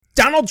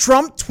Donald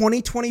Trump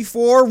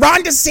 2024?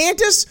 Ron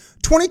DeSantis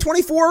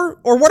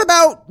 2024? Or what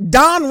about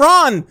Don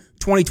Ron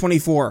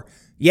 2024?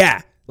 Yeah,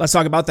 let's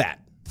talk about that.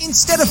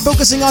 Instead of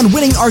focusing on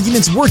winning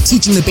arguments, we're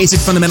teaching the basic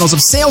fundamentals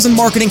of sales and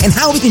marketing and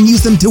how we can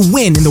use them to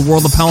win in the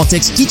world of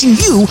politics, teaching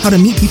you how to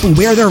meet people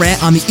where they're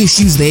at on the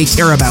issues they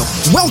care about.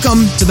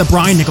 Welcome to The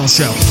Brian Nichols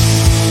Show.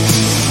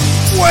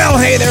 Well,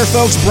 hey there,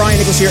 folks. Brian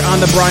Nichols here on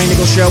The Brian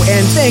Nichols Show,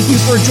 and thank you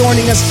for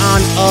joining us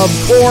on, of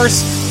course,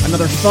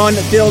 another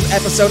fun-filled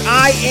episode.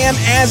 I am,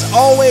 as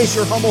always,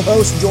 your humble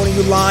host, joining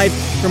you live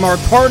from our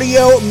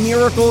Cardio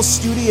Miracle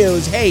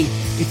Studios. Hey,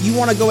 if you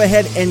want to go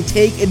ahead and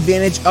take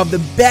advantage of the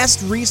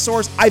best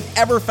resource I've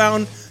ever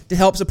found to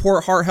help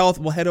support heart health,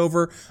 we'll head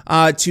over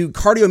to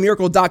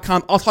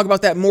cardiomiracle.com. I'll talk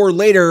about that more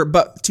later,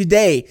 but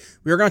today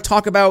we're going to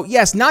talk about,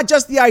 yes, not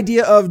just the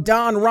idea of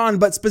Don Ron,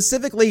 but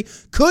specifically,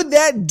 could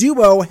that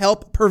duo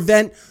help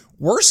prevent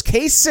worst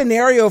case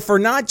scenario for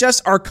not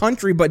just our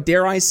country, but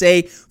dare I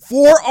say,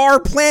 for our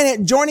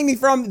planet? Joining me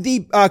from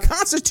the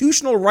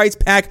Constitutional Rights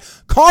Pack,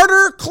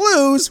 Carter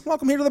Clues.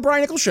 Welcome here to the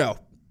Brian Nichols Show.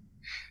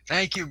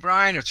 Thank you,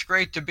 Brian. It's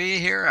great to be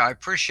here. I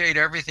appreciate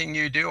everything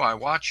you do. I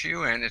watch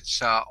you, and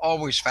it's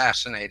always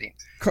fascinating.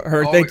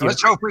 Thank you.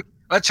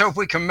 Let's hope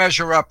we can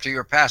measure up to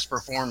your past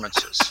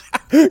performances.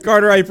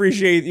 Carter, I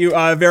appreciate you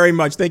very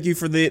much. Thank you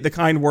for the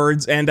kind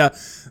words, and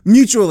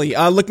mutually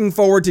looking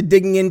forward to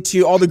digging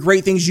into all the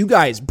great things you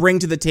guys bring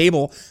to the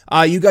table.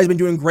 You guys have been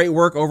doing great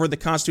work over the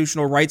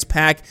Constitutional Rights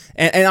Pack,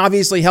 and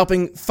obviously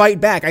helping fight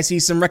back. I see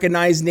some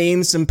recognized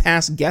names, some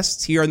past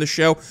guests here on the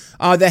show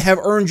that have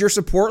earned your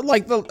support,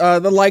 like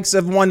the likes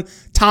of one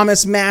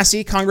Thomas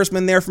Massie,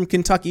 congressman there from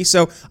Kentucky.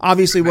 So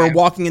obviously we're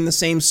walking in the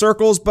same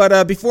circles.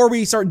 But before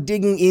we start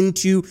digging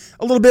into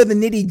a little bit of the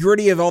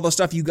nitty-gritty of all the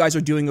stuff you guys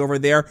are doing over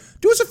there,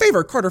 do us a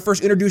favor, Carter.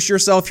 First, introduce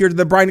yourself here to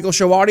the Brian Nichols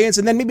Show audience,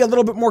 and then maybe a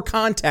little bit more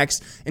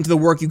context into the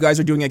work you guys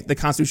are doing at the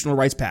Constitutional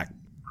Rights Pack.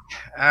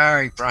 All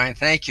right, Brian.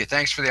 Thank you.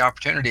 Thanks for the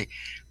opportunity.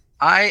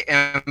 I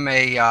am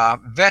a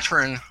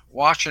veteran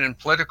Washington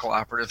political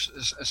operative.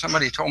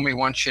 Somebody told me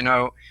once, you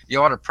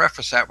ought to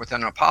preface that with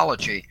an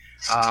apology.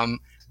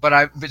 But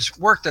I've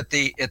worked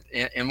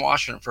in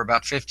Washington for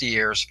about 50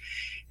 years.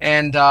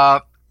 And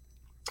I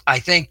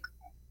think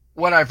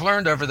what I've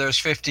learned over those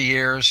 50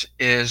 years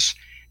is,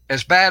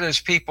 as bad as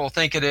people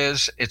think it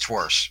is, it's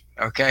worse.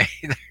 Okay.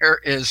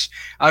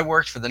 I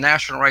worked for the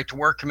National Right to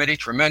Work Committee,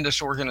 tremendous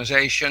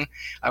organization.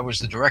 I was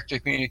the Director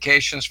of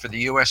Communications for the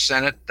U.S.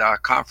 Senate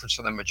Conference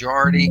of the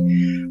Majority,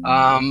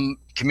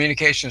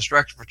 Communications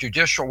Director for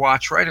Judicial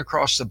Watch, right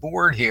across the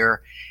board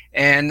here.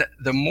 And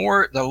the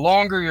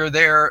longer you're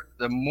there,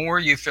 the more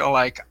you feel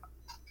like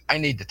I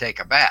need to take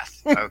a bath.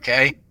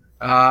 Okay.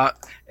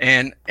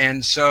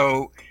 And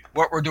so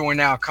what we're doing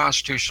now,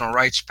 Constitutional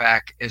Rights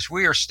Pack, is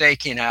we are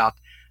staking out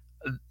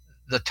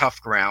the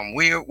tough ground.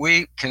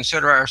 We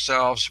consider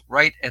ourselves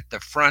right at the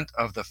front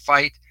of the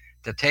fight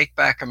to take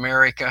back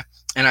America.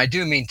 And I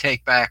do mean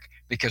take back,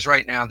 because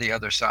right now the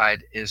other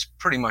side is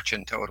pretty much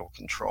in total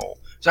control.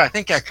 So I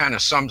think that kind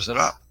of sums it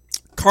up.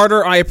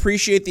 Carter, I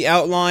appreciate the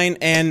outline,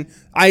 and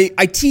I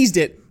teased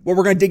it, what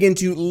we're going to dig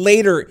into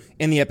later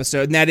in the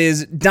episode, and that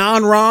is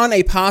Don Ron,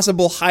 a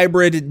possible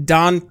hybrid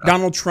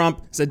Donald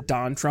Trump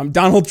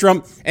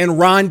and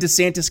Ron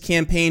DeSantis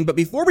campaign. But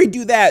before we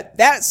do that,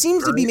 that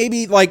seems to be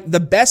maybe like the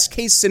best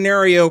case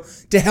scenario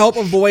to help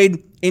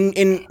avoid in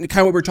kind of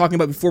what we were talking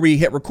about before we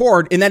hit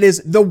record, and that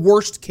is the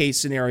worst case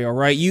scenario,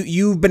 right?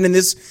 You've been in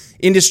this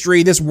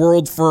industry, this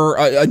world for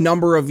a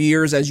number of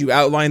years, as you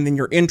outlined in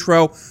your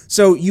intro.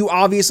 So you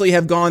obviously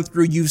have gone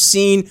through, you've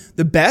seen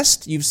the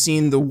best, you've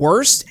seen the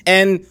worst,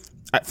 and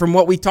from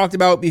what we talked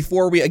about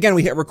before we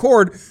hit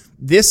record,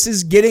 this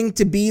is getting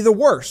to be the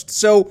worst.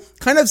 So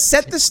kind of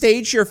set the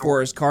stage here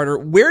for us, Carter.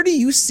 Where do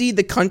you see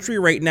the country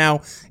right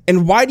now,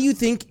 and why do you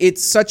think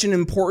it's such an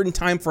important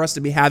time for us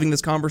to be having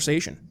this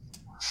conversation?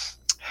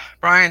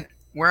 Brian,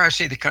 where I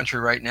see the country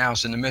right now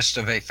is in the midst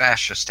of a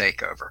fascist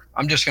takeover.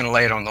 I'm just going to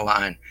lay it on the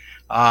line.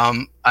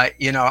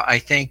 I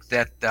think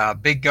that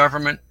big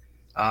government,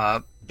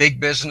 big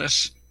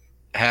business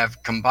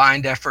have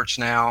combined efforts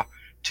now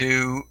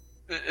to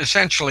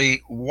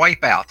essentially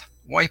wipe out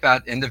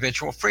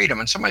individual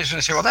freedom. And somebody's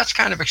going to say, well, that's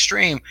kind of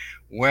extreme.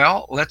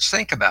 Well, let's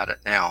think about it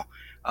now.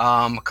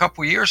 A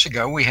couple of years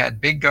ago, we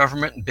had big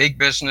government and big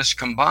business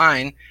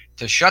combine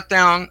to shut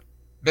down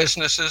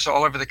businesses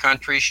all over the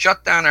country,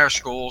 shut down our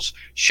schools,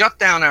 shut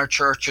down our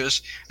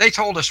churches. They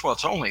told us, well,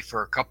 it's only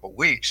for a couple of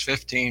weeks,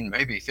 15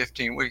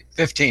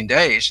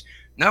 days.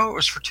 No, it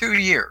was for 2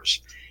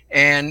 years.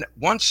 And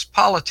once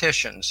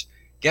politicians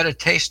get a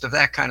taste of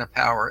that kind of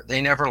power, they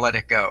never let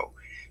it go.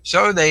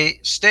 So they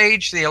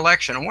staged the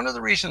election. And one of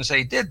the reasons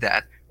they did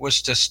that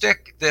was to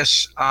stick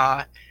this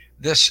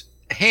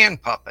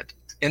hand puppet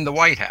in the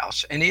White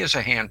House. And he is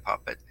a hand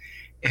puppet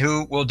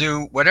who will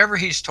do whatever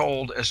he's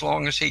told as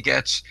long as he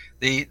gets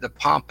the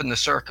pomp and the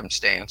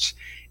circumstance.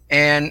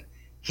 And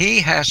he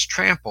has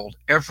trampled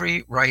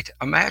every right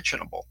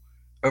imaginable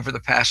over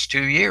the past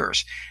 2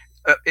 years.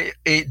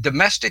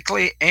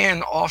 Domestically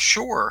and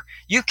offshore,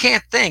 you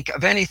can't think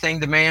of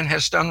anything the man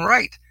has done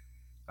right.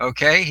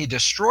 Okay, he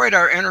destroyed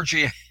our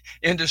energy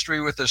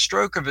industry with a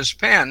stroke of his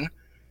pen,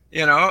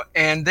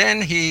 and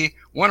then he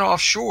went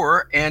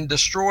offshore and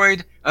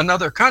destroyed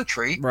another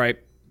country. Right.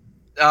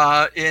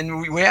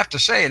 And we have to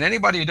say, and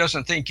anybody who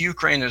doesn't think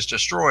Ukraine is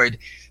destroyed,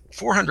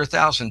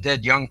 400,000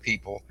 dead young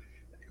people,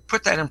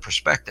 put that in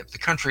perspective. The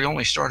country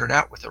only started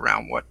out with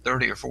around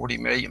 30 or 40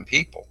 million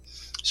people.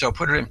 So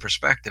put it in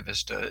perspective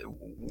as to,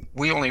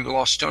 we only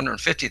lost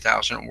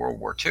 250,000 in World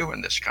War II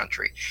in this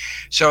country.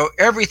 So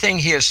everything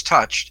he has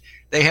touched,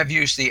 they have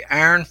used the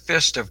iron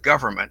fist of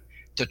government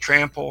to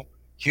trample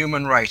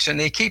human rights. And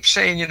they keep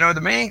saying, the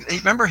man,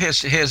 remember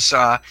his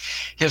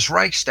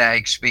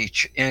Reichstag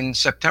speech in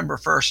September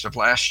 1st of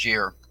last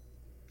year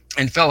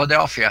in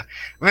Philadelphia.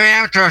 We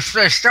have to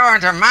restore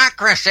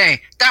democracy.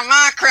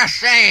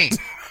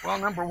 Well,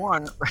 number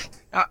one,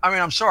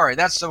 I'm sorry,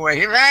 that's the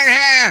way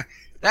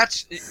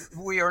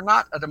we are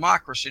not a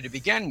democracy to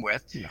begin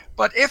with. No.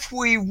 But if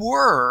we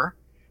were,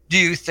 do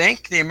you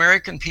think the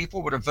American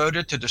people would have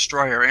voted to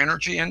destroy our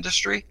energy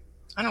industry?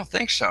 I don't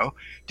think so.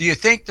 Do you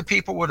think the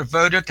people would have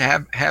voted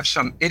to have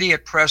some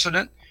idiot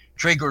president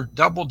trigger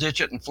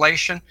double-digit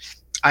inflation?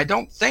 I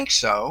don't think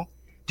so.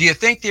 Do you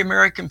think the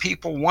American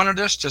people wanted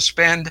us to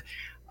spend,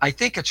 I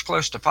think it's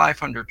close to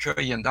 $500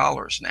 trillion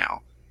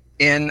now,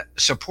 in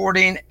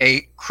supporting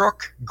a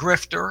crook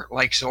grifter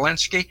like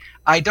Zelensky?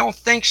 I don't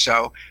think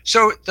so.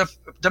 So the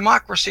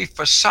democracy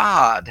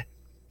facade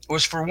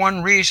was for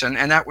one reason,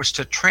 and that was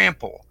to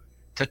trample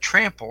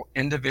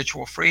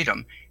individual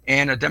freedom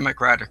and a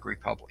democratic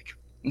republic.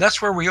 And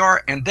that's where we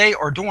are, and they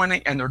are doing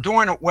it, and they're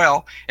doing it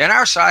well, and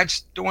our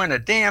side's doing a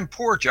damn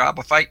poor job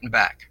of fighting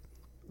back.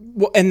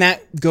 Well, and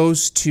that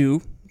goes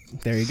to,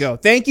 there you go.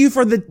 Thank you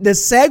for the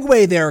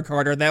segue there,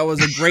 Carter. That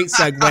was a great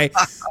segue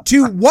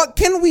to what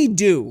can we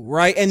do,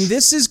 right? And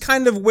this is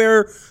kind of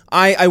where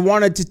I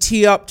wanted to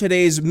tee up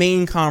today's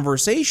main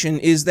conversation,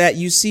 is that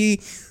you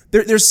see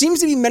there seems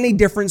to be many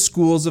different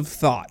schools of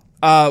thought.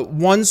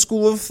 One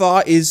school of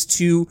thought is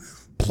to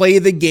play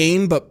the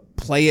game, but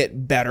play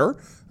it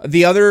better.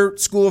 The other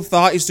school of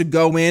thought is to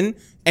go in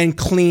and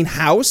clean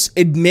house,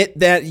 admit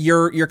that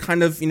you're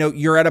kind of,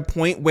 you're at a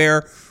point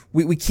where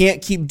we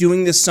can't keep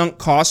doing this sunk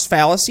cost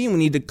fallacy, and we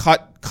need to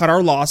cut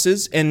our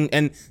losses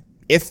and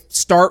if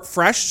start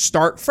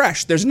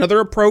fresh. There's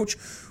another approach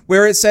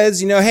where it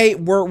says, hey,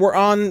 we're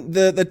on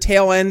the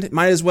tail end,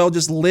 might as well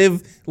just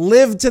live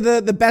to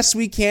the best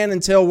we can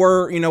until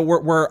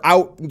we're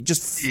out,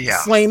 just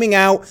flaming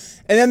out.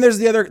 And then there's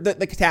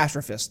the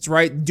catastrophists,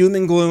 right? Doom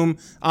and gloom.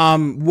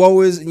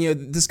 Woe is,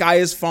 the sky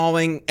is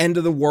falling, end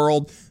of the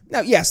world. Now,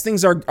 yes,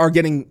 things are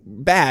getting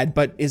bad,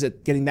 but is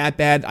it getting that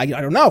bad? I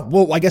don't know.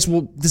 Well, I guess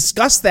we'll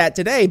discuss that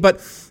today. But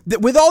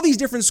with all these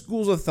different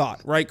schools of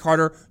thought, right,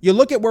 Carter, you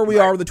look at where we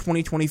are with the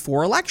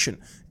 2024 election,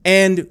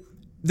 and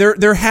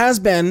there has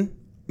been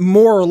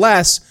more or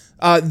less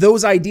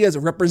those ideas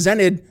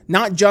represented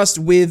not just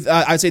with,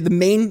 I'd say, the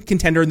main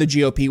contender in the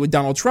GOP with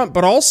Donald Trump,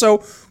 but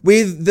also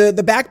with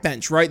the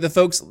backbench, right? The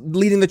folks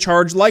leading the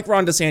charge like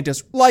Ron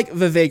DeSantis, like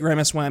Vivek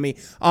Ramaswamy,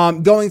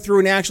 going through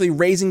and actually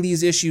raising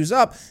these issues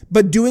up,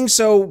 but doing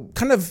so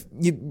kind of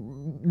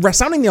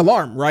sounding the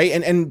alarm, right?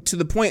 And to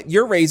the point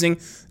you're raising,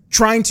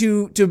 trying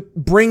to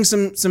bring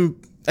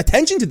some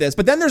attention to this.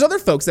 But then there's other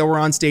folks that were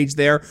on stage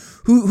there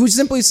who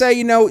simply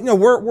say,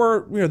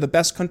 we're the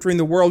best country in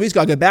the world. We just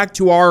got to get back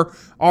to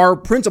our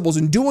principles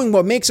and doing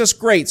what makes us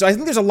great. So I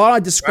think there's a lot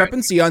of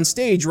discrepancy on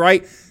stage,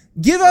 right?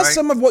 Give us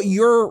some of what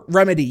your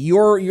remedy,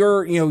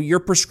 your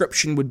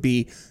prescription would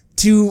be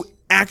to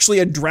actually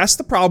address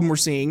the problem we're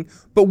seeing.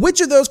 But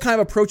which of those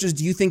kind of approaches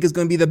do you think is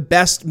going to be the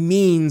best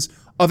means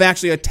of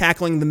actually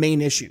tackling the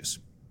main issues?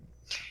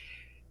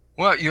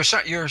 Well,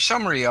 your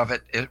summary of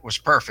it was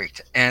perfect,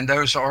 and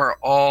those are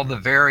all the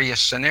various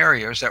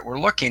scenarios that we're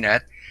looking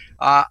at.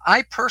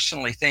 I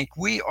personally think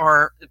we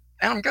are,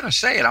 and I'm going to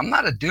say it, I'm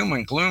not a doom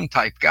and gloom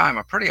type guy. I'm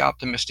a pretty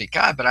optimistic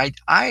guy, but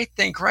I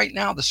think right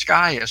now the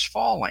sky is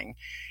falling,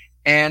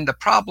 and the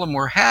problem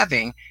we're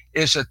having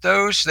is that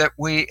those that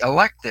we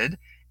elected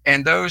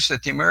and those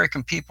that the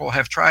American people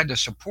have tried to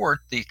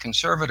support, the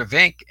conservative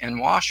Inc. in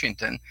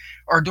Washington,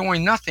 are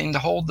doing nothing to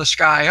hold the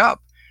sky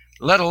up,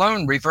 let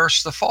alone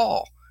reverse the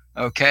fall.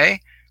 Okay.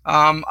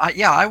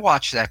 I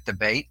watched that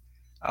debate.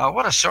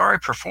 What a sorry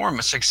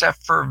performance,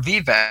 except for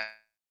Vivek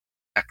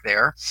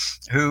there,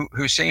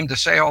 who seemed to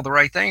say all the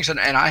right things, and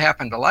I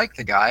happen to like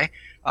the guy.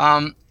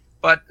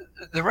 But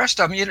the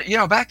rest of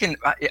them, back in,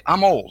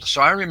 I'm old,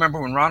 so I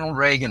remember when Ronald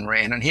Reagan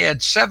ran, and he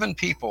had 7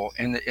 people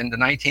in the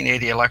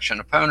 1980 election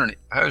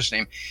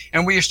opposing him,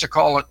 and we used to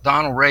call it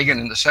Donald Reagan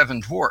and the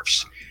 7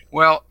 Dwarfs.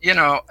 Well,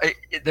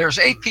 there's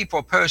 8 people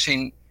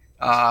opposing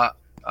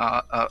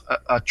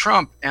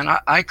Trump, and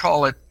I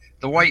call it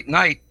the White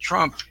Knight,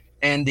 Trump,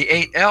 and the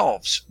 8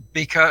 elves,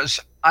 because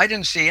I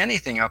didn't see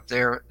anything up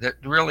there that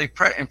really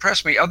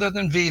impressed me other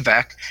than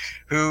Vivek,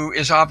 who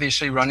is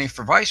obviously running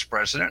for vice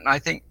president, and I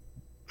think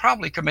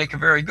probably could make a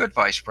very good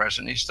vice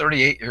president. He's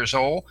 38 years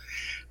old.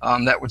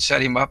 That would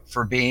set him up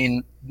for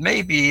being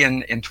maybe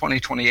in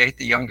 2028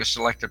 the youngest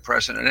elected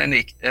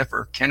president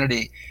ever.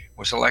 Kennedy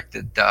was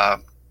elected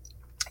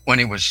when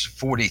he was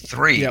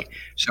 43. Yep.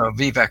 So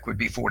Vivek would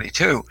be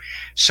 42.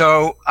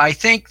 So I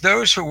think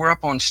those who were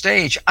up on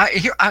stage,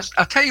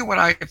 I'll tell you what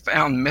I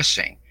found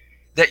missing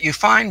that you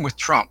find with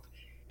Trump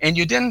and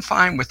you didn't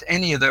find with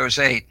any of those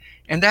 8.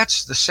 And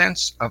that's the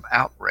sense of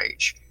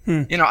outrage.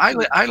 You know,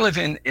 I live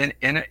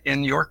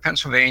in York,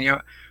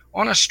 Pennsylvania,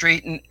 on a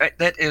street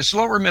that is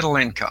lower middle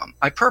income.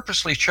 I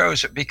purposely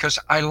chose it because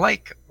I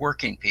like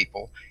working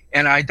people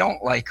and I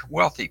don't like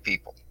wealthy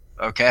people.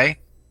 Okay.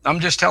 I'm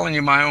just telling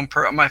you my own.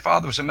 My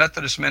father was a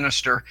Methodist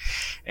minister,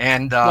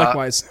 and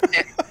likewise.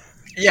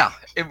 Yeah,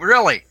 it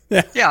really.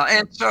 Yeah,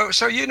 and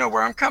so you know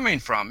where I'm coming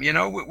from. You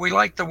know, we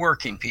like the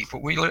working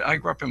people. I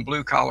grew up in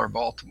blue collar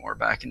Baltimore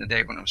back in the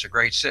day when it was a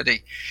great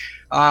city,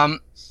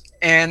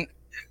 and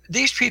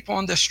these people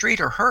on the street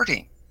are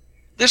hurting.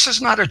 This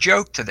is not a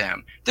joke to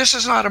them. This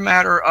is not a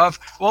matter of,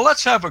 well,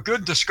 let's have a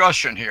good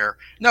discussion here.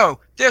 No,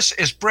 this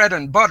is bread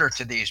and butter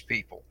to these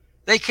people.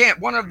 They can't.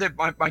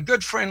 My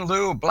good friend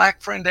Lou, a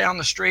black friend down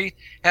the street,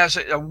 has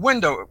a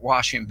window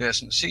washing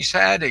business. He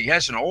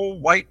has an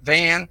old white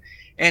van,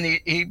 and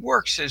he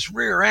works his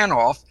rear end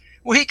off.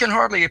 Well, he can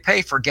hardly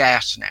pay for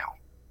gas now,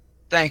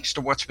 thanks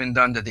to what's been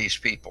done to these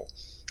people.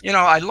 You know,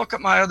 I look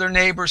at my other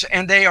neighbors,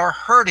 and they are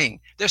hurting.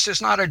 This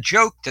is not a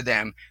joke to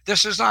them.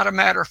 This is not a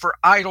matter for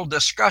idle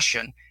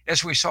discussion,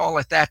 as we saw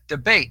at that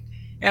debate.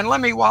 And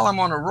while I'm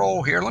on a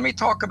roll here, let me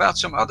talk about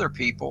some other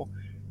people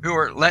who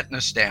are letting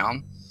us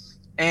down.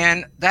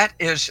 And that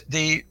is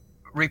the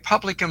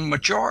Republican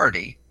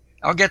majority.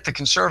 I'll get to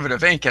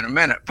conservative ink in a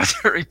minute, but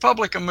the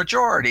Republican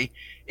majority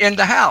in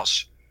the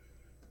House.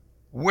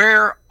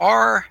 Where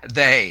are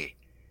they?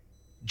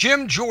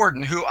 Jim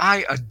Jordan, who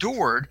I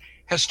adored,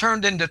 has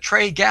turned into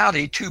Trey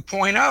Gowdy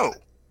 2.0.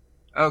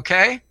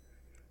 Okay?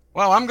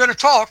 Well, I'm going to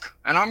talk,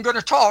 and I'm going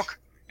to talk,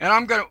 and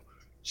I'm going to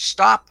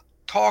stop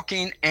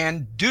talking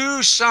and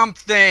do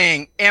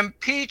something.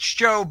 Impeach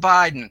Joe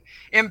Biden.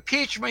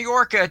 Impeach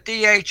Mayorkas at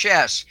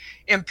DHS.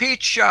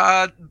 Impeach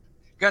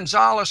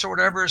Gonzalez or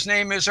whatever his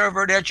name is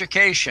over at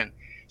education.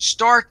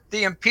 Start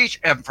the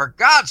impeachment. And for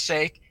God's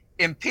sake,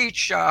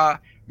 impeach Garland.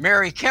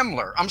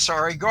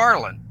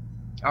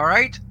 All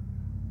right?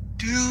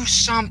 Do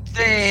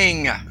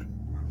something.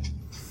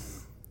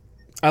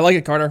 I like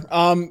it, Carter.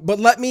 But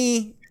let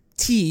me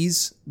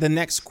tease the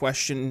next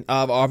question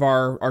of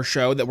our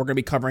show that we're going to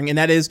be covering, and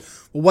that is,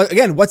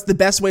 what's the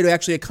best way to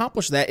actually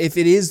accomplish that if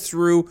it is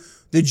through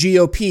the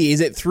GOP? Is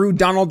it through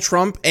Donald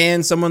Trump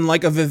and someone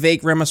like a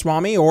Vivek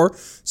Ramaswamy or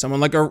someone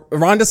like a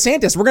Ron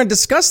DeSantis? We're going to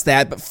discuss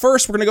that, but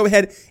first we're going to go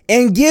ahead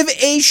and give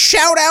a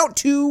shout out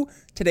to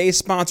today's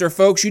sponsor,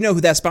 folks. You know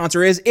who that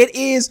sponsor is. It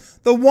is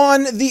the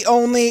one, the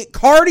only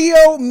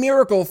Cardio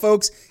Miracle,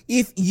 folks.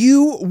 If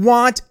you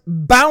want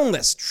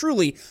boundless,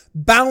 truly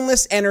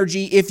boundless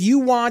energy, if you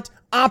want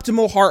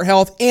optimal heart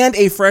health and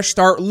a fresh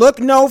start, look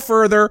no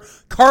further.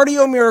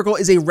 Cardio Miracle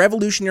is a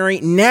revolutionary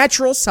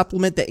natural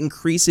supplement that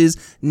increases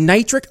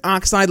nitric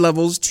oxide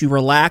levels to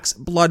relax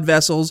blood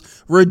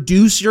vessels,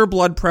 reduce your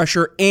blood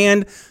pressure,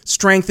 and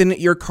strengthen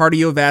your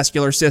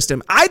cardiovascular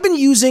system. I've been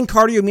using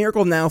Cardio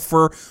Miracle now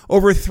for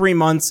over 3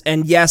 months,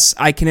 and yes,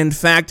 I can in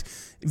fact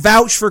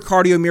vouch for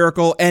Cardio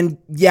Miracle, and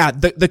yeah,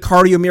 the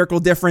Cardio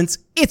Miracle difference,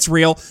 it's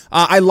real.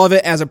 I love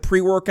it as a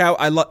pre-workout.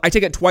 I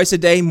take it twice a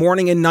day,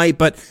 morning and night,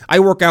 but I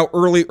work out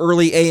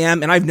early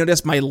AM, and I've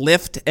noticed my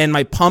lift and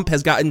my pump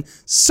has gotten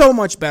so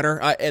much better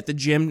at the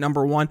gym,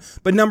 number one.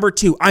 But number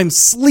two, I'm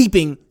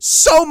sleeping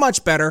so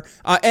much better,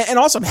 and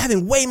also I'm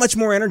having way much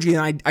more energy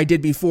than I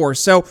did before.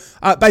 So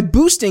by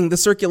boosting the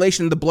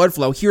circulation of the blood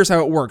flow, here's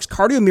how it works.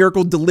 Cardio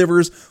Miracle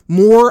delivers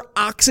more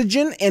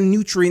oxygen and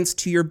nutrients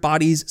to your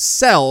body's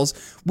cells,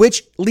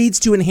 which leads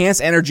to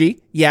enhanced energy,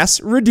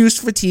 yes,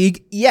 reduced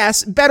fatigue,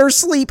 yes, better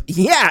sleep,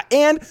 yeah,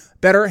 and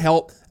better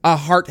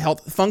heart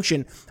health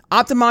function.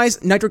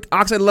 Optimized nitric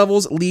oxide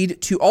levels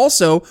lead to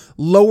also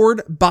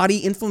lowered body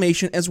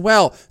inflammation as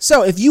well.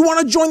 So if you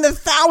want to join the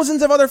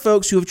thousands of other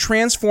folks who have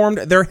transformed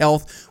their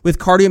health with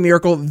Cardio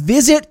Miracle,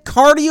 visit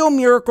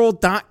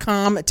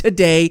cardiomiracle.com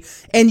today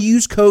and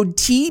use code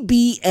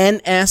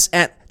TBNS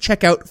at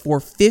checkout for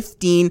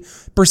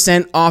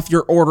 15% off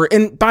your order.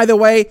 And by the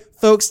way,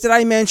 folks, did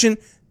I mention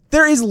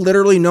there is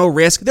literally no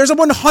risk? There's a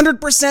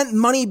 100%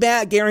 money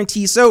back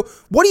guarantee. So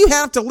what do you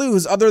have to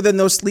lose other than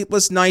those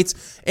sleepless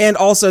nights and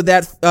also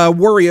that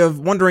worry of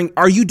wondering,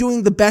 are you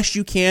doing the best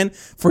you can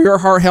for your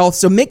heart health?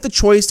 So make the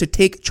choice to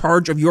take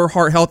charge of your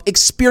heart health,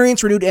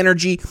 experience renewed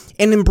energy,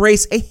 and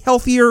embrace a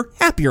healthier,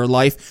 happier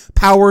life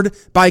powered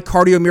by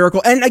Cardio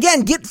Miracle. And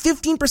again, get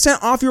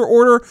 15% off your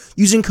order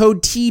using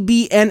code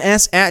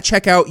TBNS at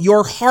checkout.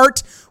 Your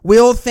heart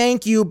will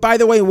thank you. By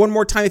the way, one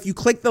more time, if you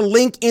click the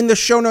link in the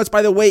show notes,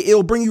 by the way,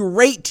 it'll bring you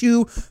right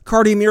to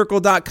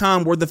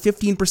cardiomiracle.com where the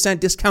 15%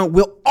 discount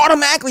will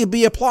automatically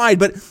be applied.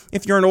 But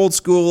if you're an old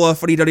school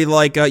footy-duddy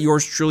like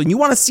yours truly, and you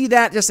want to see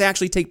that just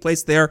actually take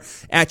place there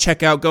at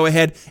checkout, go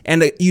ahead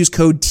and use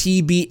code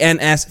TBNS,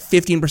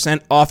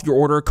 15% off your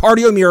order,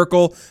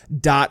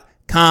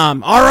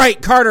 cardiomiracle.com. All right,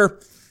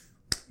 Carter,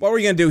 What are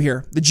we going to do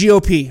here? The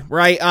GOP,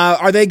 right?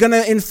 Are they going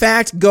to, in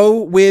fact,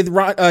 go with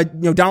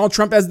Donald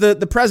Trump as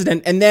the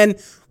president? And then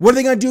what are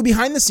they going to do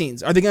behind the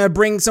scenes? Are they going to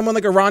bring someone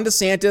like a Ron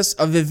DeSantis,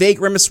 a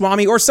Vivek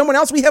Ramaswamy, or someone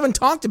else we haven't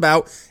talked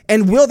about?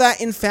 And will that,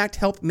 in fact,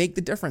 help make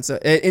the difference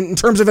in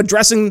terms of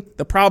addressing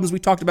the problems we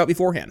talked about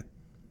beforehand?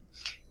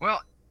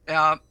 Well,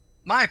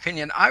 my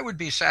opinion, I would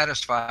be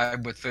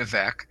satisfied with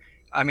Vivek.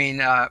 I mean,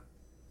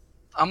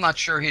 I'm not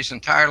sure he's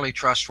entirely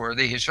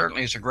trustworthy. He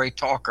certainly is a great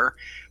talker,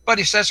 but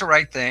he says the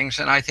right things.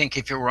 And I think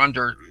if he were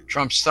under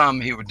Trump's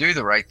thumb, he would do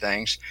the right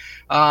things.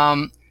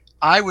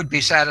 I would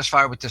be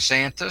satisfied with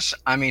DeSantis.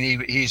 I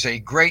mean, he's a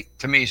great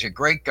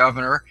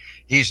governor.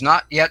 He's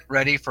not yet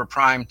ready for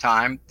prime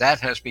time. That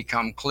has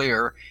become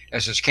clear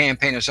as his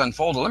campaign has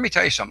unfolded. Let me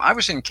tell you something. I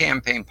was in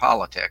campaign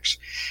politics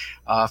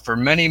for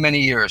many, many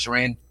years.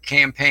 Ran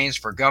campaigns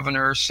for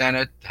governor,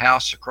 Senate,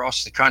 House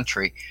across the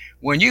country.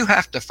 When you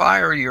have to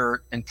fire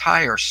your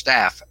entire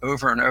staff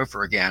over and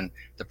over again,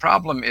 the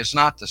problem is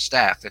not the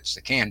staff, it's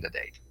the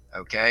candidate,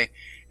 okay?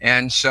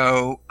 And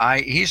so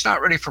he's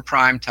not ready for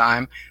prime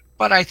time,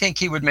 but I think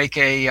he would make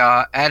a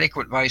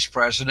adequate vice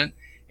president,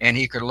 and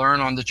he could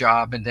learn on the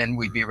job, and then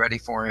we'd be ready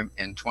for him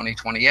in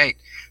 2028.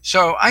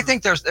 So I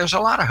think there's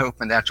a lot of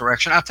hope in that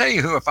direction. I'll tell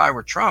you who, if I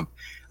were Trump,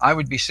 I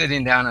would be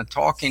sitting down and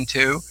talking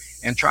to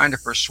and trying to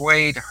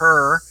persuade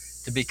her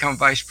to become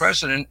vice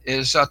president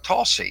is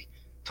Tulsi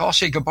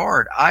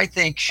Gabbard. I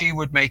think she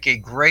would make a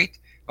great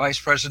vice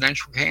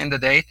presidential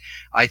candidate.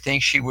 I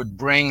think she would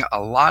bring a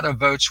lot of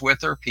votes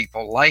with her.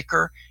 People like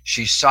her.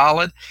 She's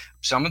solid.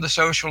 Some of the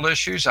social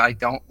issues, I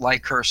don't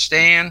like her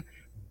stand,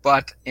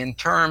 but in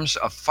terms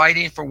of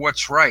fighting for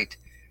what's right,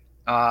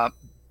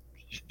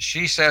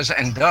 she says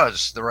and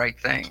does the right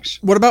things.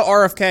 What about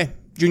RFK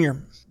Jr.?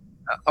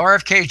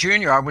 RFK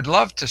Jr., I would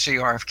love to see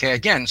RFK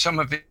again. Some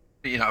of it,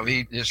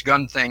 his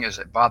gun thing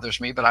it bothers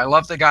me, but I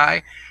love the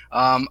guy.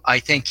 I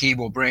think he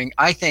will bring,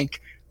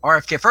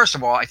 RFK, first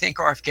of all, I think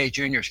RFK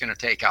Jr. is going to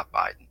take out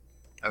Biden.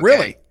 Okay?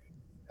 Really?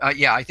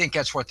 Yeah, I think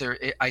that's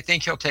I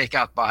think he'll take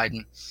out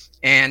Biden.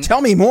 And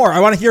tell me more. I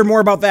want to hear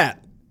more about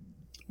that.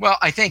 Well,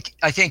 I think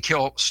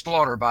he'll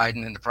slaughter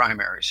Biden in the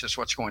primaries is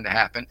what's going to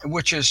happen,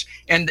 which is,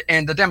 and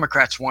the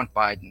Democrats want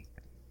Biden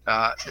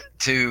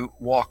to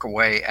walk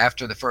away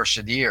after the first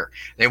of the year.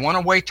 They want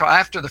to wait till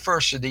after the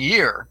first of the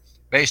year,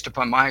 based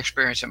upon my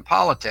experience in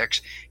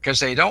politics, because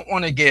they don't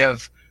want to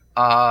give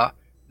Kamala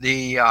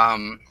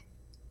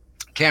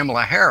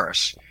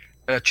Harris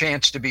a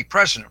chance to be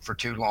president for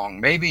too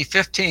long, maybe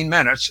 15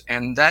 minutes,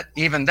 and that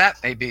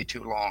may be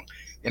too long,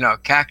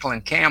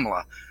 cackling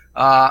Kamala.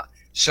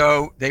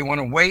 So they want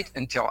to wait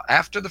until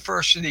after the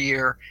first of the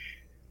year.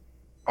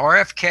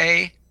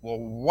 RFK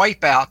will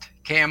wipe out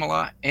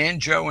Kamala and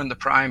Joe in the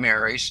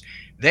primaries.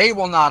 They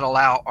will not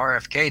allow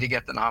RFK to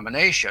get the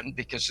nomination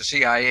because the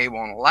CIA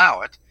won't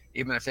allow it,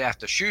 even if they have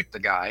to shoot the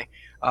guy.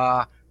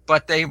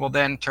 But they will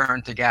then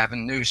turn to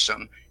Gavin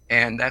Newsom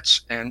and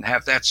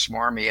have that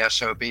smarmy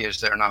SOB as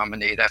their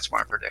nominee. That's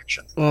my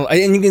prediction. Well,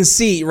 and you can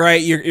see,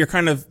 right? You're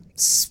kind of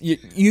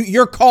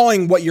you're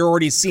calling what you're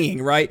already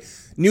seeing, right?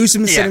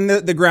 Newsom's setting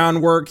the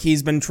groundwork.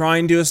 He's been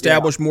trying to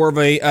establish more of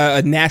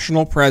a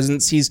national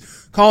presence. He's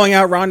calling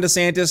out Ron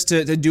DeSantis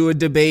to do a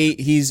debate.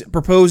 He's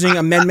proposing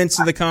amendments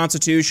to the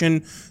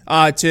Constitution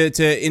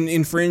to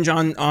infringe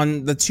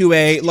on the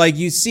 2A. Like,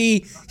 you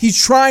see,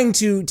 he's trying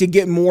to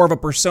get more of a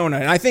persona.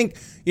 And I think,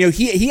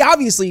 he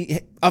obviously,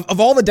 of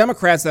all the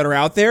Democrats that are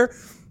out there,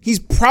 he's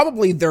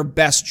probably their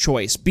best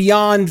choice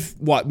beyond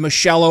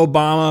Michelle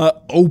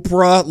Obama,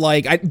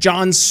 Oprah,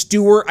 Jon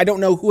Stewart. I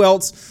don't know who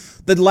else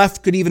the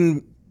left could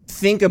even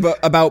think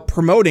about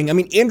promoting. I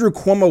mean, Andrew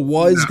Cuomo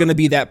was going to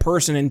be that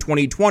person in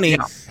 2020,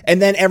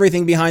 and then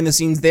everything behind the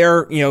scenes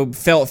there,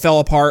 fell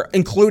apart,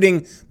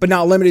 including, but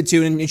not limited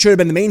to, and it should have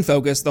been the main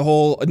focus, the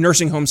whole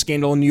nursing home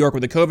scandal in New York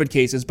with the COVID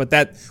cases. But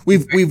that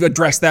we've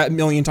addressed that a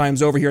million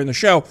times over here in the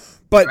show.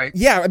 But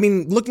yeah, I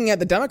mean, looking at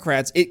the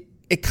Democrats,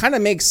 it kind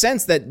of makes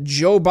sense that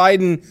Joe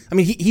Biden, I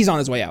mean, he's on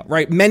his way out,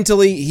 right?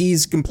 Mentally,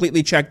 he's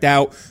completely checked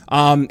out.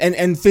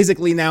 And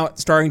physically now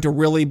it's starting to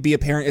really be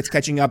apparent it's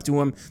catching up to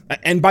him.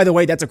 And by the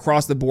way, that's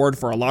across the board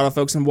for a lot of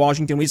folks in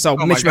Washington. We saw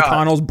Mitch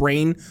McConnell's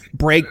brain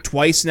break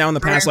twice now in the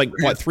past,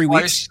 3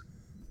 weeks?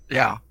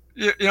 Yeah.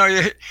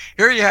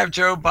 Here you have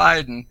Joe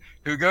Biden,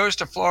 who goes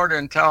to Florida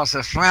and tells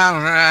us,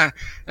 well,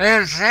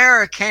 this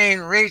hurricane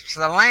reached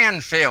the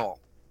landfill.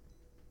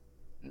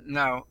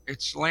 No,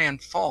 it's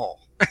landfall.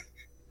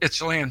 It's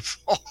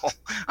landfall.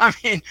 I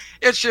mean,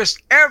 it's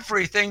just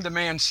everything the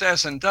man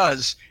says and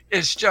does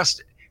is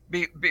just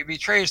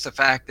betrays the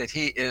fact that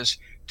he is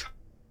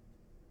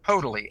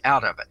totally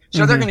out of it.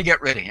 So they're going to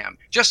get rid of him,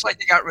 just like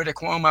they got rid of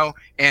Cuomo.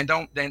 And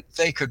then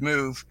they could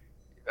move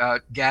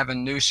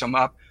Gavin Newsom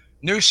up.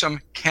 Newsom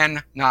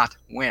cannot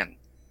win.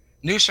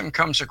 Newsom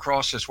comes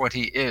across as what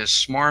he is,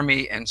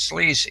 smarmy and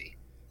sleazy.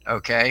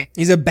 Okay,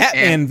 he's a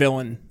Batman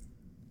villain.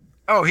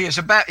 Oh, he's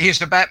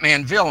the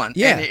Batman villain.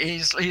 Yeah, and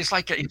he's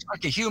like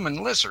a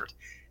human lizard,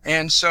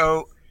 and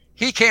so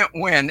he can't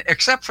win,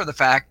 except for the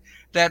fact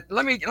that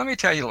let me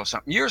tell you a little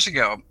something. Years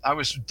ago, I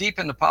was deep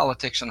into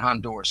politics in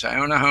Honduras. I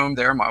own a home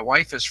there. My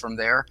wife is from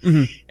there.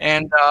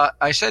 And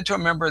I said to a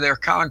member of their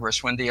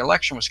Congress when the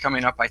election was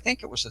coming up, I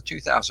think it was the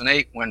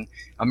 2008 when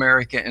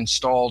America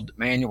installed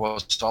Manuel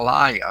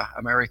Zelaya.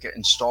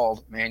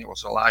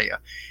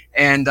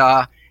 And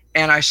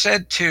I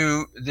said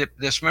to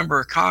this member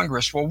of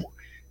Congress, well,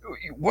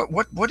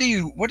 what are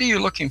you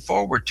looking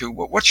forward to?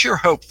 What's your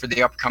hope for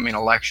the upcoming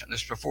election?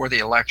 This is before the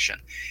election.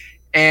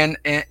 And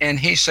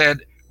he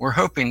said, we're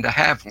hoping to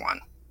have one.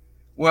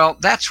 Well,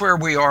 that's where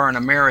we are in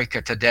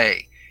America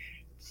today.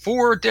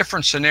 4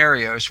 different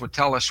scenarios would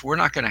tell us we're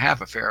not going to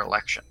have a fair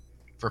election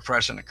for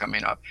president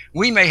coming up.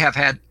 We may have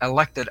had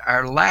elected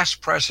our last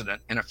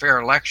president in a fair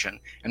election,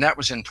 and that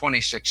was in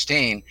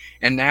 2016.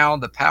 And now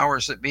the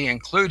powers that be,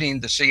 including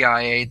the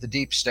CIA, the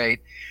deep state,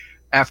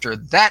 after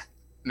that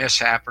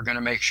mishap, are going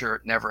to make sure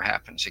it never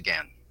happens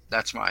again.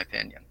 That's my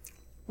opinion.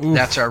 Oof.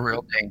 That's our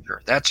real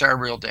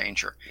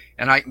danger.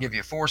 And I can give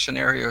you 4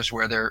 scenarios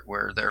where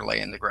they're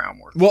laying the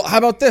groundwork. Well, how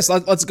about this?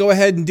 Let's go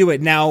ahead and do it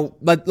now.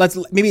 Let's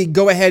maybe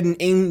go ahead and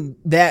aim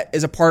that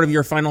as a part of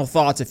your final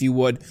thoughts, if you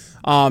would.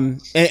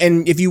 And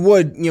if you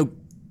would,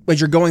 as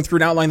you're going through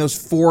and outlining those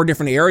 4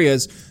 different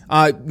areas,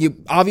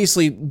 you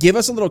obviously give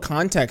us a little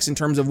context in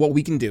terms of what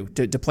we can do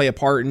to play a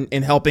part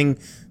in helping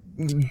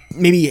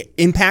maybe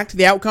impact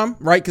the outcome,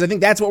 right? Because I think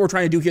that's what we're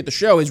trying to do here at the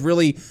show, is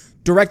really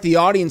direct the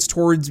audience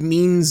towards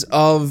means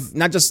of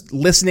not just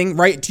listening,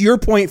 right? To your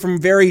point from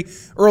very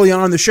early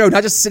on in the show,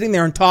 not just sitting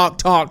there and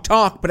talk,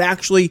 but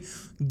actually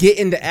get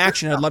into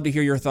action. I'd love to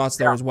hear your thoughts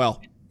there as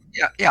well.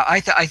 Yeah.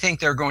 I think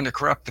they're going to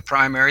corrupt the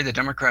primary. The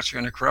Democrats are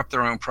going to corrupt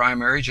their own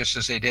primary, just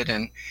as they did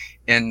in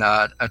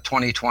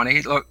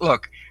 2020.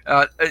 Look,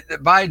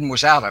 Biden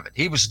was out of it.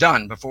 He was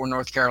done before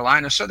North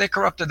Carolina, so they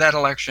corrupted that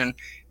election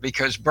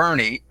because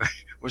Bernie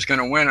was going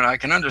to win, and I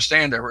can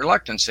understand their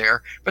reluctance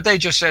there. But they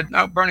just said,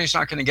 no, Bernie's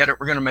not going to get it.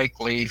 We're going to make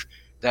believe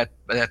that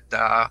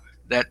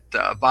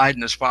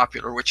Biden is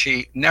popular, which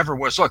he never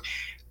was. Look,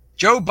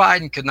 Joe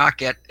Biden could not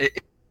get.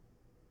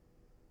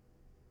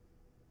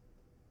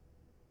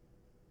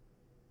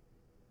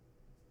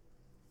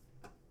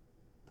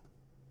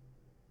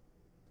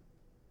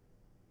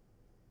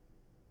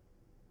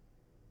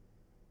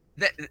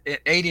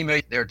 80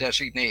 million, their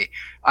designee.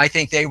 I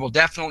think they will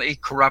definitely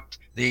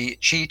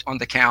cheat on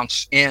the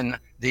counts in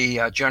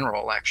the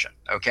general election.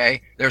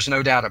 Okay, there's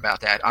no doubt about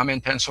that. I'm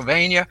in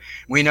Pennsylvania.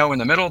 We know in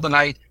the middle of the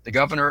night, the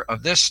governor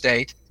of this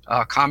state,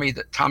 Tommy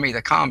the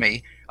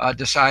Commie,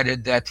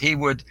 decided that he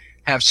would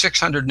have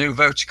 600 new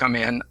votes come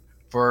in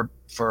for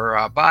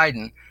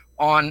Biden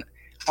on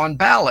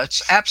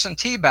ballots,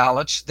 absentee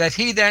ballots, that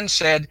he then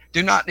said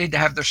do not need to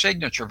have their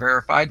signature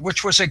verified,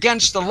 which was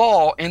against the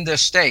law in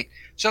this state.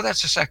 So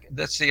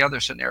that's the other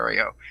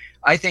scenario.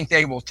 I think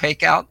they will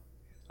take out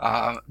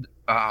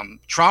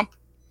Trump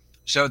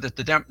so that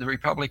the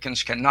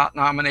Republicans cannot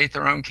nominate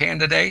their own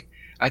candidate.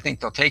 I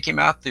think they'll take him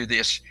out through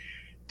this.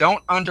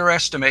 Don't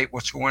underestimate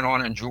what's going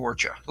on in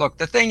Georgia. Look,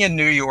 the thing in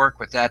New York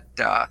with that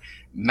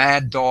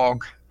mad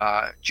dog,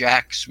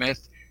 Jack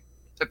Smith,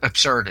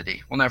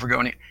 absurdity. We'll never go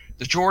any.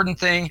 The Jordan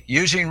thing,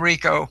 using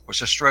RICO,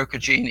 was a stroke of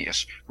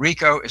genius.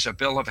 RICO is a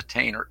bill of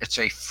attainder. It's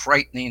a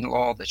frightening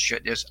law that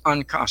is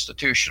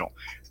unconstitutional.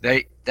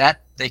 They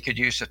could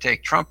use to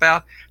take Trump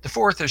out. The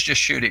 4th is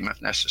just shoot him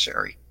if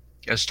necessary,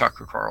 as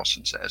Tucker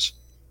Carlson says.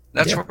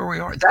 That's where we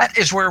are. That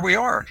is where we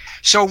are.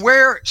 So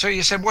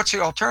you said, what's the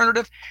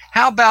alternative?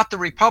 How about the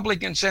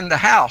Republicans in the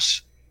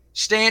House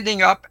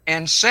standing up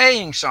and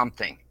saying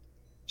something?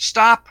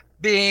 Stop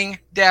being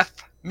deaf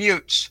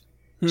mutes.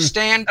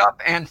 Stand up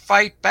and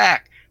fight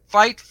back.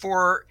 Fight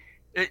for,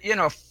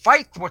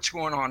 fight what's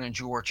going on in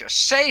Georgia.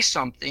 Say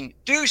something,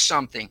 do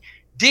something.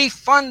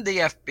 Defund the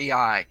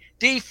FBI,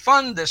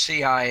 defund the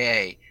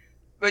CIA.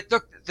 But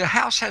look, the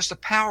House has the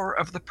power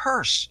of the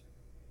purse.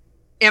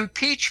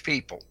 Impeach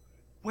people.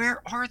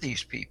 Where are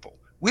these people?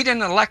 We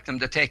didn't elect them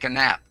to take a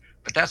nap,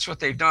 but that's what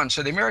they've done.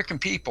 So the American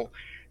people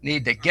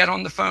need to get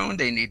on the phone.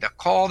 They need to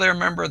call their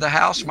member of the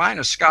House. Mine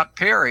is Scott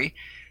Perry.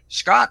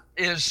 Scott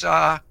is,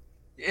 AWOL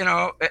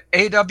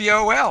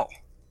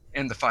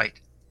in the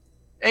fight.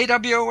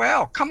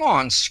 AWOL. Come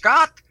on,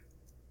 Scott.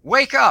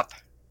 Wake up.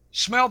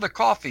 Smell the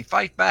coffee.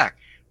 Fight back.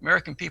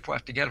 American people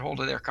have to get hold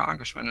of their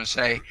congressman and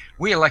say,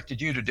 we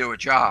elected you to do a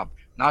job,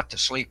 not to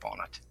sleep on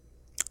it.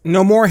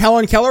 No more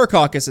Helen Keller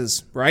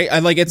caucuses, right?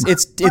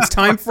 It's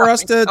time for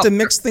us to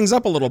mix things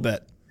up a little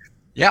bit.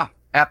 Yeah,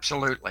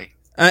 absolutely.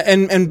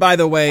 And by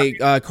the way,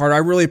 Carter, I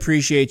really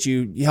appreciate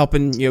you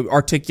helping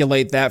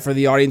articulate that for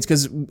the audience,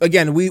 because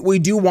again, we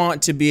do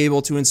want to be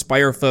able to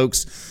inspire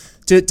folks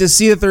to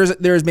see that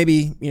there's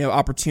maybe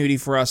opportunity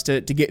for us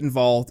to get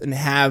involved and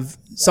have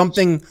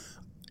something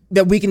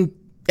that we can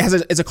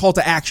as a call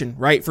to action,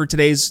 right, for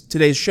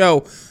today's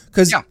show.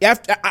 Because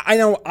I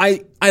know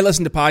I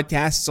listen to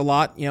podcasts a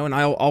lot, and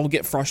I'll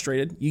get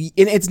frustrated. And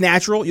it's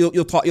natural.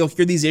 You'll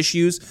hear these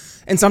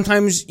issues, and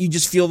sometimes you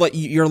just feel like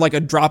you're like a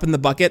drop in the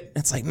bucket.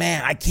 It's like,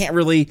 man, I can't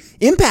really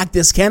impact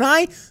this, can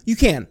I? You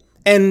can.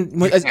 And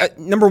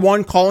number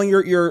one, calling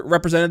your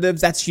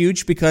representatives, that's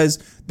huge, because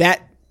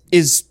that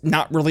is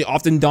not really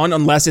often done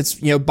unless it's,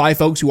 by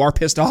folks who are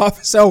pissed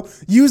off. So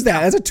use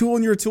that as a tool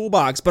in your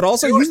toolbox, but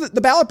also use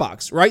the ballot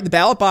box, right? The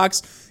ballot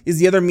box is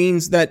the other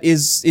means that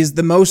is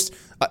the most,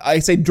 I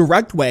say,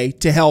 direct way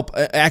to help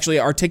actually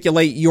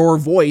articulate your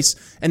voice,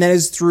 and that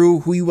is through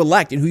who you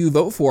elect and who you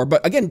vote for.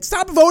 But again,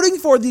 stop voting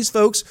for these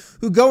folks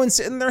who go and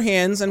sit in their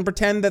hands and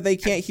pretend that they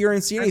can't hear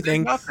and see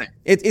anything.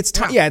 It's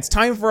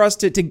time for us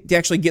to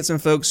actually get some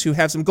folks who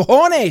have some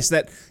cojones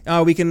that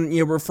we can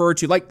refer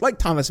to, like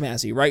Thomas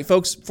Massey, right?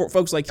 Folks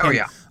like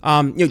him.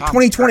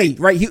 2020,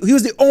 right? He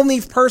was the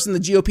only person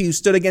in the GOP who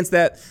stood against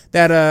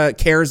that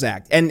CARES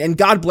Act, and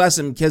God bless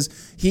him, because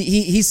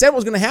he said what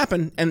was going to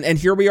happen, and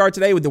here we are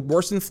today with the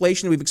worst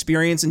inflation we've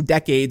experienced in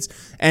decades,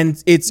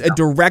 and it's a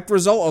direct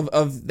result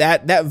of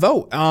that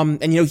vote.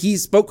 And he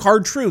spoke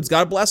hard truths.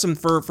 God bless him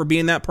for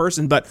being that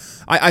person. But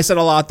I said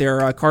a lot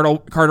there.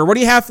 Carter, what do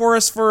you have for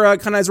us for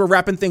kind of as we're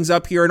wrapping things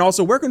up here? And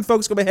also, where can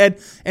folks go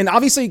ahead and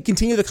obviously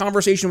continue the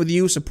conversation with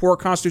you, support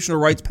Constitutional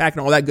Rights PAC,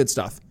 and all that good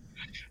stuff?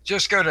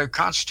 Just go to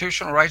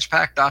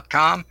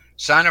constitutionalrightspac.com,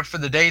 sign up for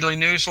the daily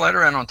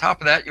newsletter, and on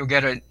top of that, you'll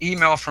get an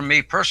email from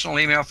me, personal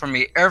email from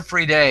me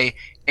every day,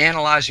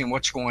 analyzing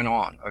what's going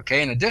on,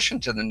 okay, in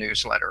addition to the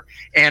newsletter.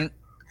 And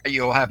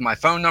you'll have my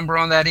phone number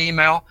on that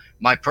email,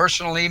 my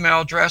personal email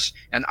address,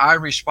 and I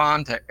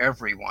respond to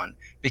everyone,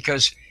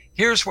 because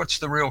here's what's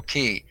the real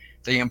key.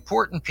 The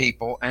important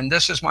people, and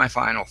this is my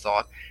final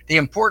thought, the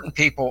important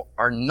people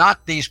are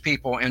not these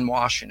people in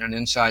Washington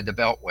inside the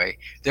Beltway.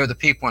 They're the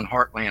people in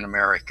heartland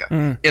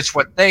America. It's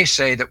what they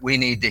say that we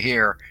need to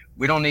hear.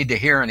 We don't need to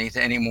hear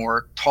anything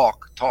anymore.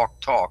 Talk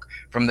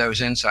from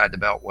those inside the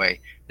Beltway.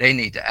 They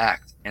need to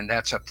act, and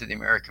that's up to the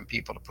American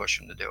people to push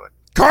them to do it.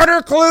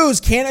 Carter Clues,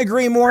 can't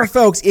agree more,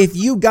 folks. If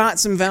you got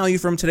some value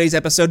from today's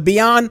episode,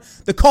 beyond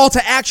the call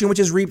to action, which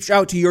is reach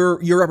out to your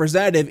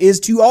representative, is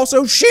to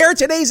also share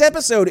today's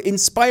episode,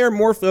 inspire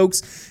more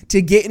folks to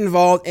get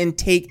involved and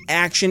take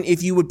action.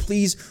 If you would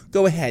please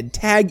go ahead,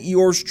 tag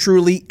yours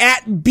truly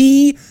at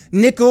B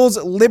Nichols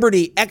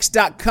Liberty,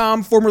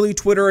 X.com, formerly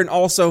Twitter, and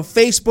also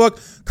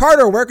Facebook.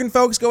 Carter, where can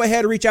folks go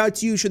ahead and reach out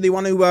to you should they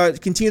want to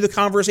continue the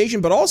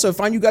conversation, but also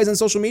find you guys on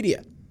social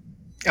media?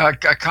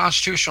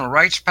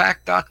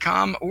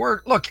 Constitutionalrightspac.com,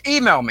 or look,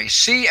 email me,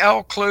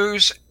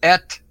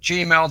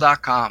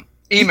 clclues@gmail.com.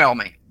 Email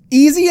me.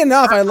 Easy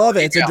enough. I love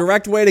it. It's a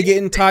direct way to get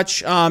in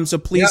touch. So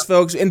please,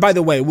 folks, and by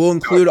the way, we'll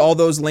include all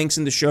those links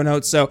in the show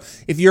notes. So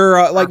if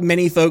you're like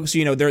many folks,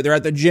 they're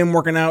at the gym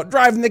working out,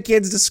 driving the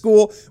kids to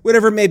school,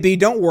 whatever it may be,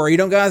 don't worry. You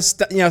don't gotta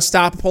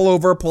stop, pull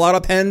over, pull out a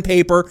pen and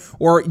paper,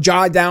 or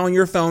jot down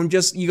your phone.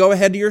 Just you go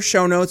ahead to your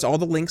show notes. All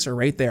the links are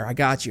right there. I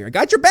got you. I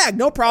got your back.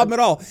 No problem at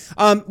all.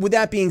 With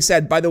that being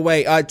said, by the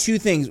way, two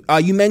things.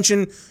 You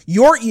mentioned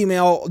your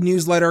email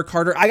newsletter,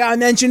 Carter. I gotta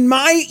mention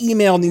my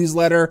email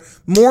newsletter,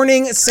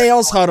 Morning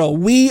Sales Huddle.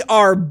 We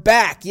are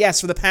back. Yes,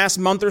 for the past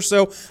month or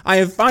so, I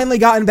have finally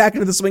gotten back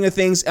into the swing of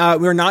things.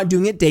 We're not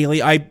doing it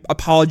daily. I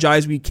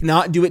apologize. We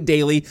cannot do it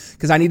daily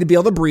because I need to be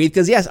able to breathe.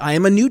 Because yes, I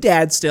am a new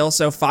dad still,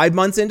 so 5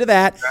 months into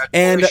that.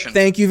 And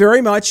thank you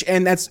very much.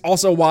 And that's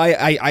also why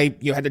I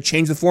had to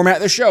change the format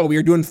of the show. We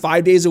were doing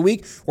 5 days a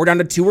week. We're down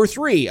to 2 or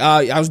 3.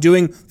 I was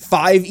doing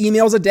 5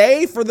 emails a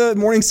day for the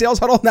Morning Sales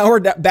Huddle. Now we're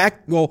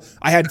back. Well,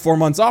 I had 4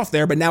 months off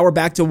there, but now we're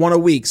back to 1 a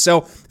week.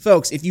 So,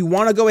 folks, if you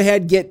want to go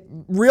ahead, get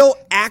real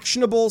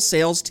actionable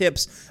sales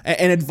tips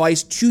and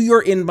advice to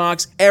your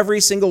inbox every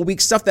single week,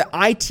 stuff that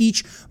I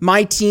teach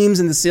my teams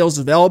in the sales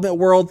development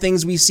world,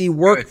 things we see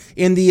work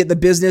in the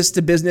business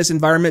to business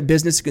environment,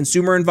 business to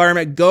consumer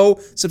environment, go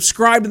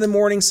subscribe to the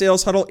Morning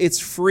Sales Huddle. It's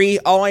free.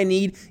 All I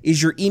need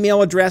is your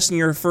email address and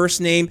your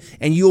first name,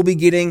 and you will be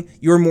getting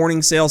your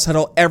Morning Sales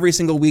Huddle every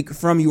single week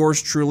from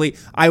yours truly.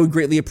 I would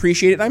greatly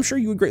appreciate it. I'm sure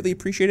you would greatly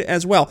appreciate it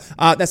as well.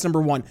 That's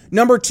number 1.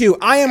 Number 2,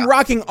 I am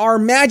rocking our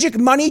Magic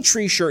Money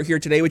Tree shirt here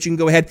today, which you can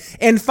go ahead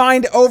and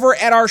find over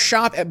at our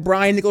shop at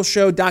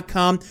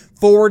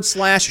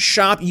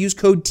briannicholsshow.com/shop. Use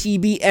code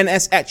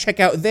TBNS at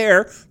checkout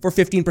there for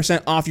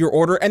 15% off your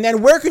order. And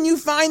then where can you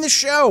find the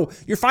show?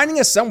 You're finding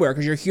us somewhere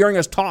because you're hearing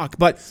us talk,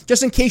 but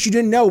just in case you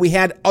didn't know, we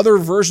had other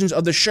versions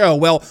of the show.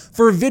 Well,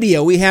 for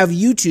video, we have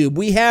YouTube,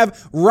 we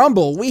have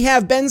Rumble, we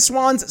have Ben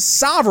Swan's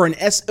Sovereign,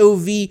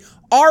 SOVREN,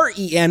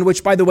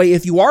 which, by the way,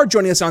 if you are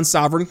joining us on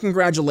Sovereign,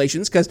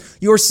 congratulations, because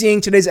you're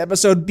seeing today's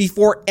episode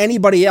before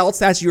anybody else.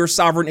 That's your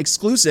Sovereign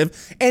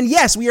exclusive. And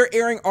yes, we are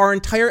airing our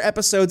entire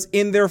episodes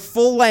in their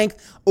full length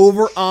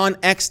over on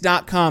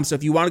X.com. So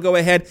if you want to go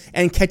ahead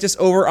and catch us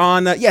over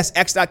on,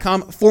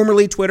 X.com,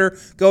 formerly Twitter,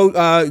 go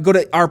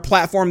to our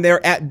platform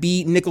there at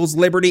B Nichols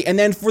Liberty. And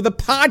then for the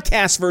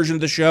podcast version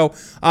of the show,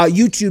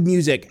 YouTube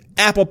Music,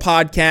 Apple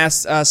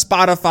Podcasts,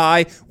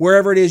 Spotify,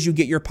 wherever it is you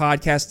get your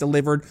podcast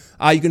delivered.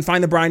 You can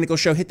find The Brian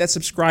Nichols Show. Hit that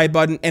subscribe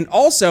button. And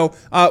also,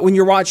 when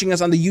you're watching us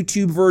on the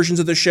YouTube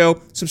versions of the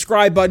show,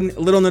 subscribe button,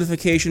 little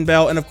notification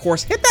bell, and of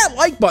course, hit that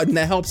like button.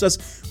 That helps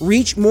us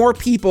reach more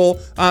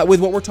people with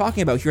what we're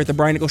talking about here at The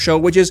Brian Nichols Show,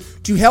 which is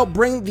to help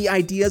bring the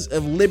ideas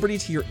of liberty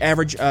to your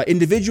average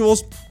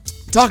individuals.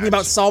 talking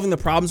about solving the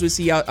problems we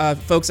see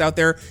folks out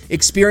there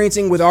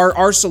experiencing with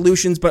our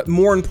solutions, but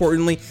more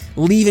importantly,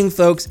 leaving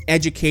folks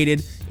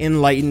educated,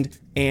 enlightened,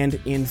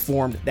 and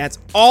informed. That's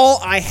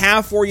all I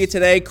have for you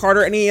today.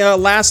 Carter, any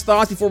last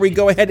thoughts before we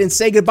go ahead and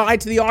say goodbye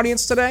to the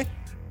audience today?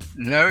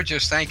 No,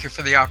 just thank you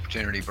for the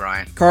opportunity,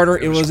 Brian. Carter,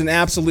 it was an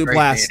absolute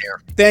blast.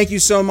 Thank you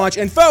so much.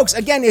 And folks,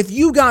 again, if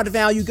you got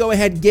value, go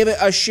ahead, give it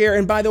a share.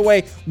 And by the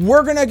way,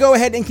 we're going to go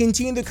ahead and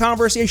continue the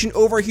conversation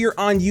over here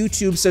on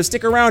YouTube. So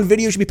stick around.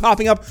 Videos should be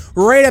popping up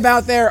right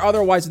about there.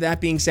 Otherwise, with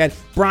that being said,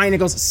 Brian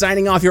Nichols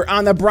signing off here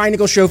on The Brian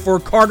Nichols Show for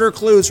Carter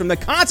Clues from the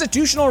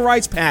Constitutional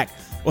Rights Pack.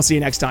 We'll see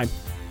you next time.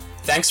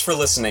 Thanks for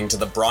listening to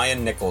The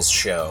Brian Nichols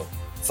Show.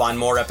 Find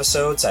more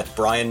episodes at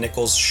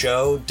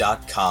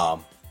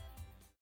briannicholsshow.com.